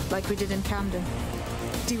 like we did in Camden.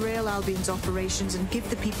 derail Albion's operations and give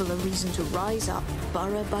the people a reason to rise up,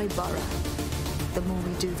 borough by borough. The more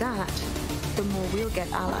we do that, the more we'll get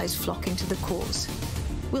allies flocking to the cause.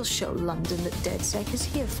 We'll show London that DedSec is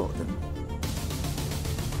here for them.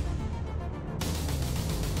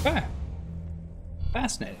 Ah,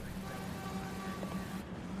 fascinating.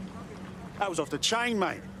 That was off the chain,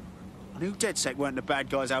 mate. I knew DedSec weren't the bad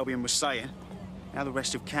guys Albion was saying. Now the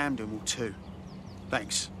rest of Camden will too.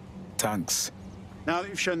 Thanks. Thanks. Now that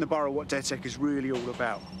you've shown the borough what DedSec is really all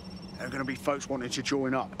about, there are going to be folks wanting to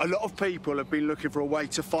join up. A lot of people have been looking for a way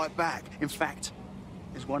to fight back. In fact,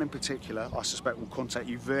 there's one in particular I suspect will contact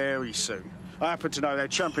you very soon. I happen to know they're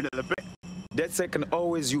champing at the bit. DedSec can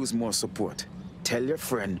always use more support. Tell your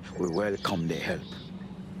friend we welcome their help.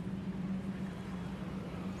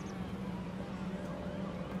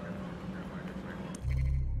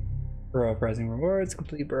 Borough uprising rewards,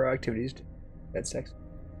 complete borough activities. DedSec.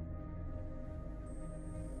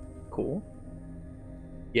 Cool.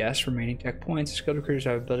 Yes, remaining tech points. Skilled recruiters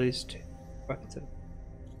have abilities to weapons.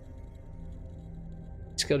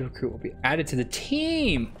 Skilled recruit will be added to the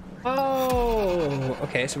team. Oh,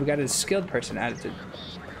 okay. So we got a skilled person added to.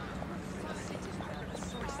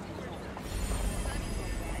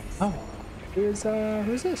 Oh, who's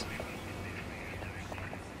this?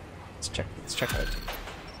 Let's check out.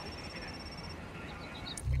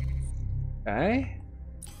 Okay.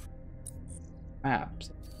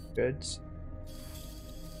 Maps. Goods.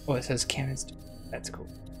 Oh, it says cannons. That's cool.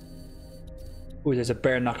 Ooh, there's a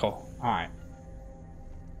bare knuckle. Alright.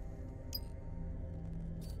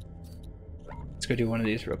 Let's go do one of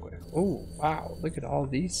these real quick. Oh, wow. Look at all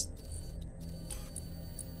these.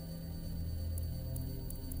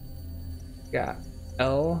 Got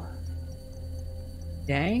L.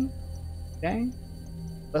 Dang.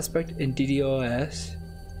 Suspect in DDoS.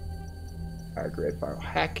 Fire grid, viral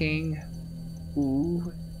hacking.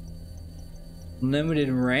 Ooh. Limited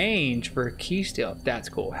range for a key steal. That's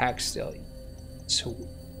cool. Hack steal. Sweet.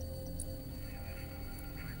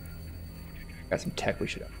 Got some tech we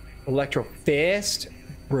should have. Electro fist?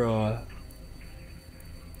 Bruh.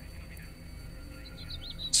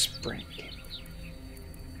 Spring.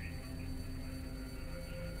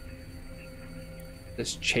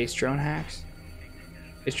 This chase drone hacks.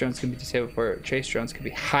 Chase drones can be disabled for chase drones can be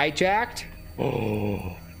hijacked.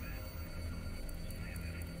 Oh.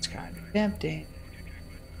 It's kind of tempting.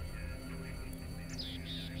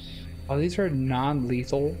 Oh, these are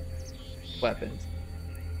non-lethal weapons.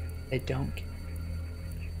 They don't.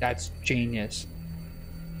 That's genius.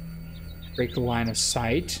 Break the line of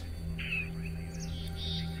sight.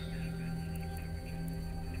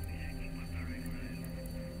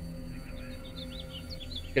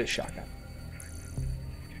 Get a shotgun.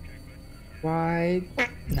 Why?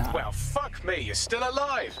 No. Well, fuck me, you're still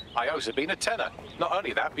alive. I owe Sabine a tenner. Not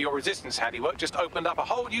only that, but your resistance handiwork just opened up a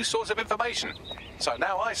whole new source of information. So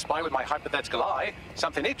now I spy with my hypothetical eye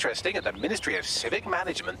something interesting at the Ministry of Civic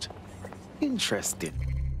Management. Interesting.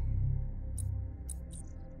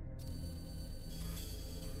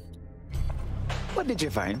 What did you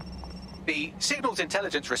find? The Signals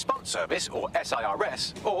Intelligence Response Service, or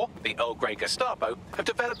SIRS, or the Earl Grey Gestapo, have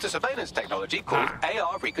developed a surveillance technology called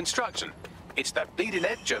AR Reconstruction. It's the bleeding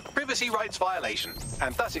edge of privacy rights violation,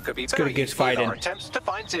 and thus it could be very useful in our attempts to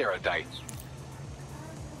find Zero Day.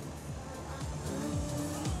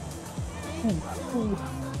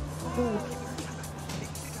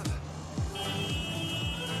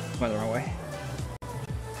 Went the wrong way.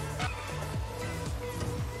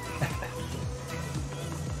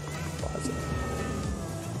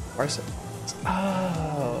 Parcel.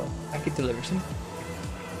 Oh, I could deliver some.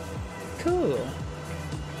 Cool.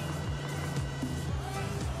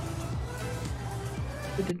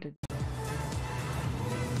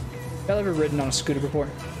 Y'all ever ridden on a scooter before?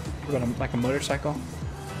 Or on like a motorcycle?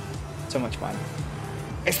 So much fun.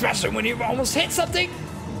 Especially when you almost hit something.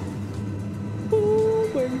 Ooh,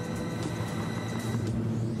 baby.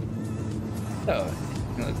 So,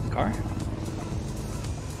 you look at the car.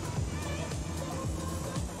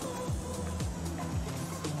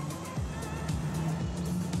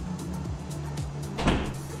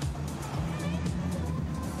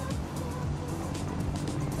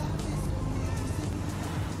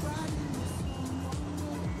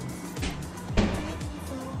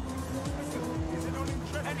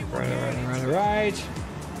 Right.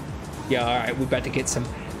 Yeah, alright, we about to get some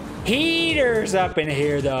heaters up in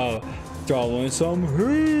here though. Throwing some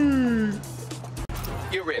heat.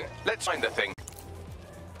 You're in. Let's find the thing.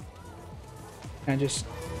 Can I just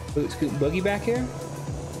scoot boogie back here?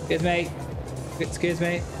 Excuse me. Excuse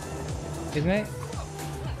me. Excuse me.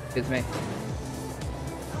 Excuse me.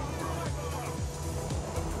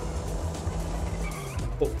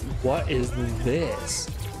 But what is this?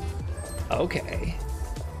 Okay.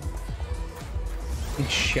 You can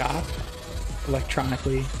shop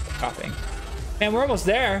electronically shopping. Man, we're almost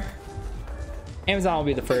there. Amazon will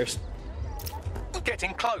be the first.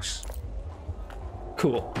 Getting close.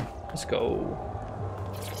 Cool. Let's go.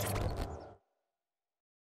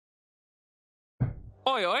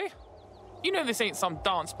 Oi, oi. You know this ain't some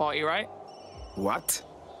dance party, right? What?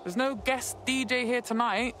 There's no guest DJ here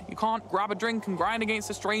tonight. You can't grab a drink and grind against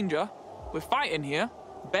a stranger. We're fighting here.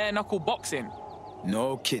 Bare knuckle boxing.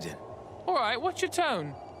 No kidding. All right, what's your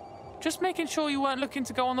tone? Just making sure you weren't looking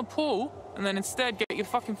to go on the pool and then instead get your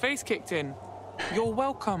fucking face kicked in. You're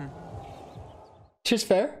welcome. Just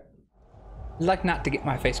fair. Like not to get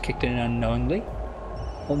my face kicked in unknowingly.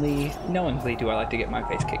 Only knowingly do I like to get my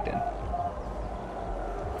face kicked in.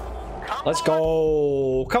 Let's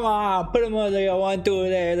go. Come on. Put him on there. 1, 2,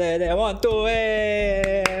 there. 1, 2,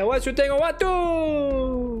 hey. What's your thing? 1, 2.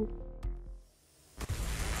 Oh,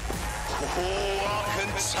 I can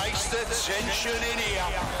taste the tension in here.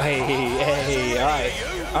 Hey.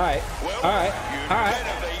 All right.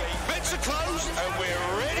 Bits are closed and we're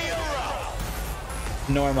ready to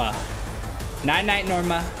roll. Norma. Night,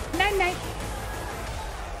 Norma. Night.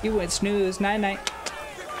 You went snooze. Night.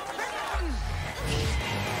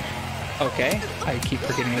 Okay, I keep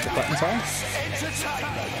forgetting what the buttons are.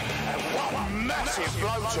 Entertainment. And what a massive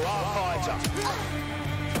blow to our fighter.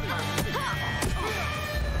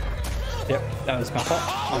 Yep, that was my fault.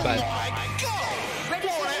 My bad.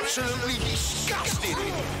 What absolutely disgusting.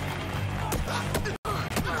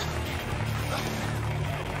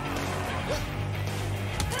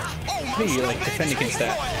 How do you like defend against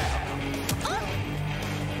that?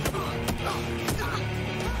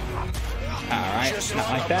 Alright, not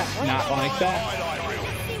like that. Not like that.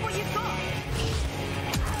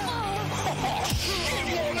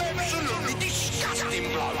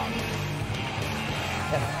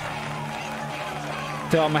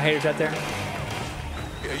 To all my haters out there,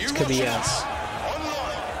 this could be us,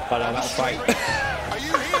 but I don't fight.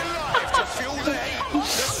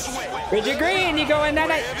 Richard Green, you going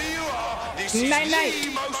night.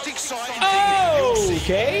 Oh,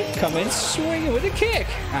 okay, come in swinging with a kick.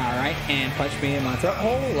 All right, and punch me in my throat.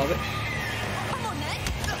 Oh, love it.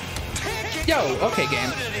 Yo, okay,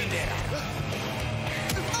 game.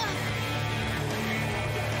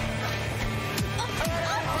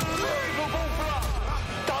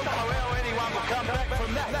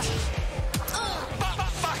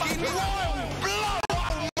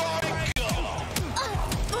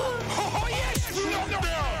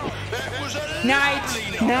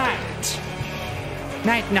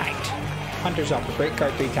 Night. Hunter's off a great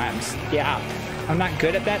card 3 times. Yeah, I'm not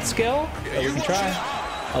good at that skill, but we can try.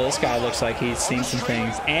 Oh, this guy looks like he's seen some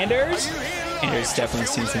things. Anders definitely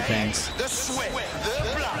seen some things.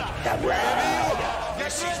 The blood.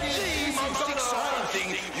 This is the most exciting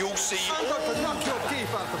thing you'll see. I'm going to knock your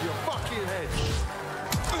teeth out of your fucking head.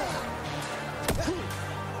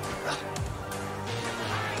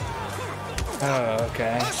 Oh,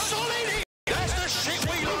 okay. That's the shit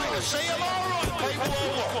we like to see. Am I right, people?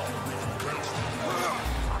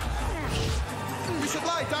 You should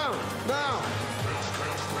lie down now.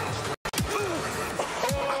 Oh,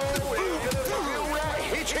 you're gonna feel that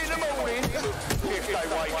hitch in the morning if they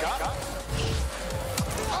wake up.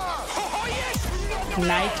 Oh, yes!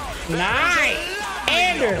 Night.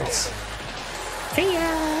 Anders. See ya.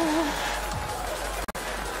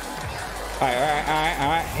 All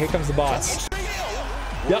right. Here comes the boss.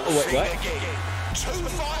 Yep. What? 2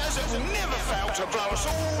 fighters have never failed to blow us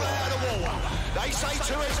all out of the water. They say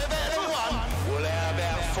 2 is better than 1. Well, how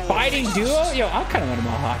about 4? Fighting duo? Yo, I kind of want a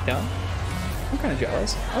Mohawk though. I'm kind of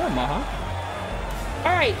jealous. I want a Mohawk.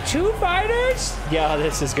 All right, 2 fighters? Yo,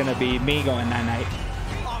 this is gonna be me going night.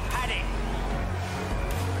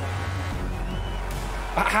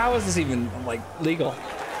 How is this even like legal?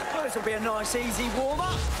 Well, this will be a nice, easy warm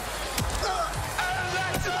up. And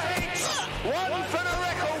that's a hit. 1 for the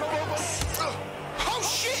record books. Oh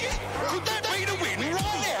shit! Could that be the win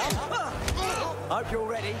right now? Hope you're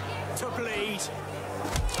ready to bleed.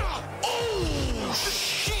 Oh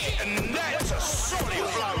shit! And that's a solid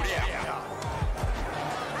blow down.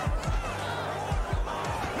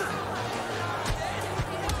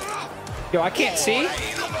 Yo, I can't see.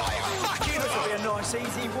 This will be a nice,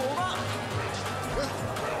 easy warm up.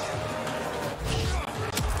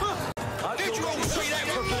 Did you all see that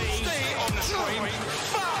from on the screen?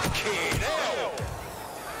 Fucking hell!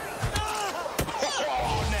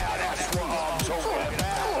 Oh, now that's what I'm talking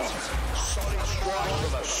about. Solid strike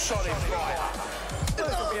from a solid fighter.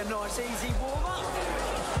 This will be a nice, easy warm up.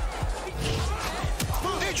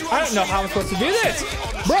 Did I don't know how I'm supposed to do this,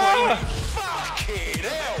 bruh.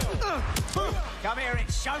 Come here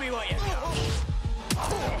and show me what you got.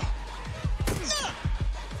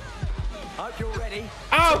 Hope you're ready.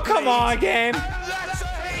 Oh, come on, game.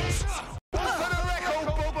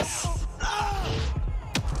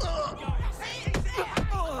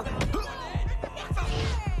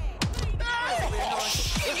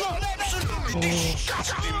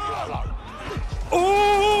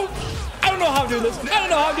 Oh, I don't know how to do this. I don't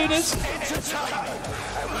know how to do this.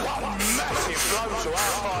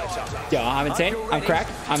 Yo, I'm insane. I'm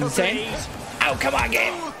cracked. I'm insane. Oh, come on,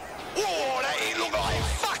 game.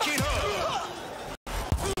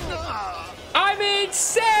 I'm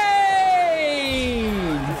insane.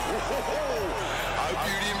 Hope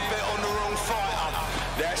you didn't bet on the wrong fighter.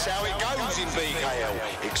 That's how it goes in BKL.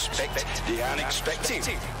 Expect the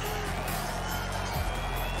unexpected.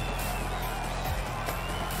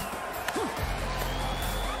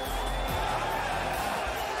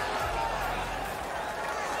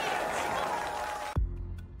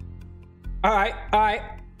 All right.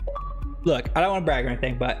 Look, I don't want to brag or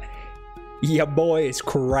anything, but your boy is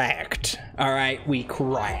cracked. All right, we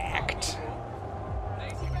cracked.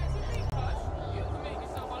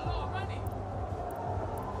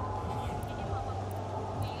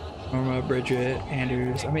 Norma, Bridget,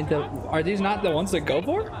 Andrews. I mean, are these not the ones that go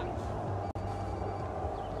for?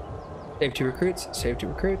 Save 2 recruits. Save 2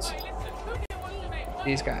 recruits.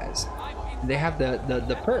 These guys, they have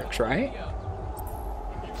the perks, right?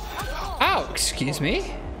 Oh, excuse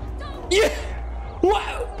me. Yeah.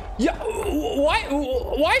 What? Yeah.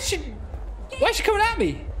 Why is she coming at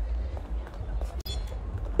me?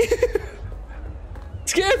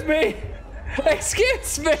 Excuse me.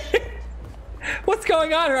 Excuse me. What's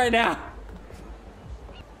going on right now?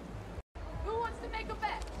 Who wants to make a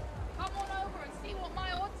bet? Come on over and see what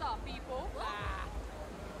my odds are, people.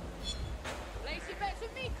 Place your bets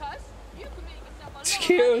with me, cuz. You can make yourself a lot.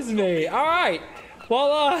 Excuse me. All right.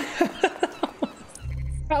 Well,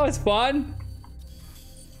 that was fun.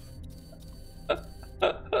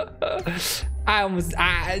 I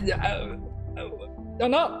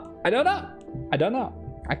don't know.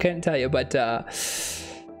 I couldn't tell you, but all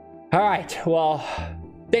right. Well,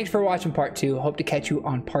 thanks for watching part 2. Hope to catch you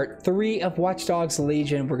on part 3 of Watch Dogs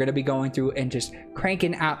Legion. We're gonna be going through and just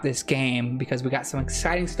cranking out this game because we got some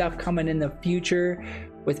exciting stuff coming in the future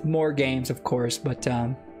with more games, of course. But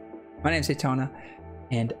my name's Daytona,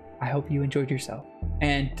 and I hope you enjoyed yourself.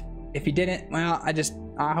 And if you didn't, well,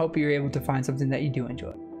 I hope you're able to find something that you do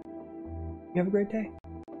enjoy. You have a great day.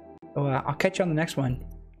 So I'll catch you on the next one.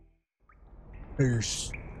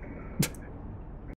 Peace.